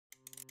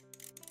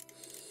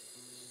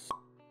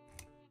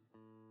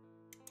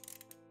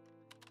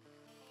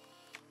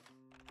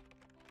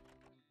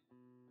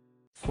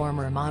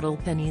Former model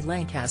Penny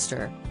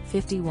Lancaster,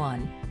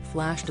 51,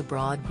 flashed a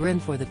broad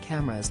grin for the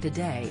cameras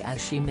today as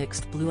she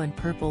mixed blue and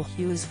purple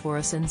hues for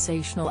a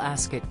sensational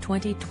Ascot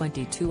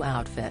 2022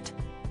 outfit.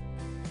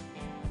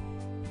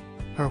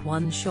 Her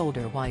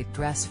one-shoulder white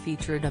dress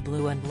featured a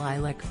blue and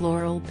lilac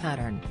floral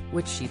pattern,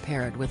 which she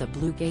paired with a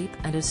blue cape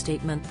and a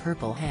statement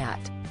purple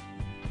hat.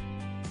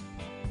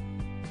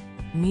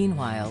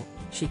 Meanwhile,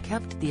 she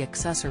kept the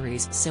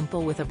accessories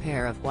simple with a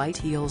pair of white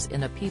heels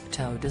in a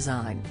peep-toe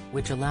design,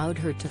 which allowed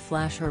her to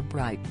flash her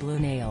bright blue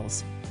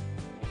nails.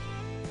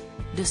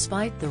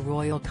 Despite the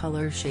royal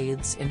color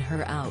shades in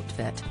her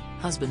outfit,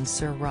 husband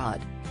Sir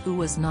Rod, who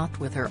was not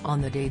with her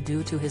on the day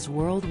due to his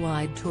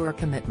worldwide tour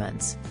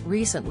commitments,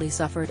 recently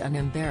suffered an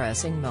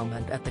embarrassing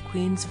moment at the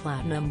Queen's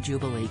Platinum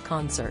Jubilee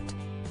concert.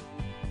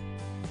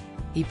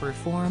 He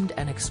performed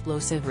an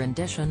explosive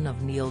rendition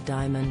of Neil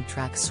Diamond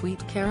track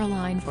Sweet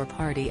Caroline for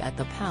Party at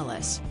the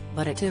Palace,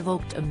 but it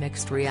evoked a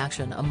mixed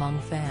reaction among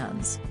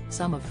fans,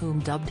 some of whom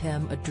dubbed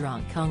him a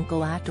drunk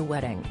uncle at a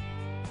wedding.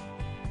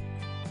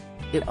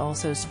 It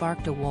also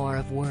sparked a war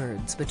of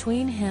words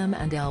between him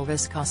and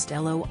Elvis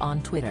Costello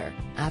on Twitter,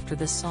 after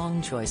the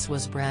song choice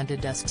was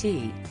branded as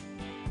T.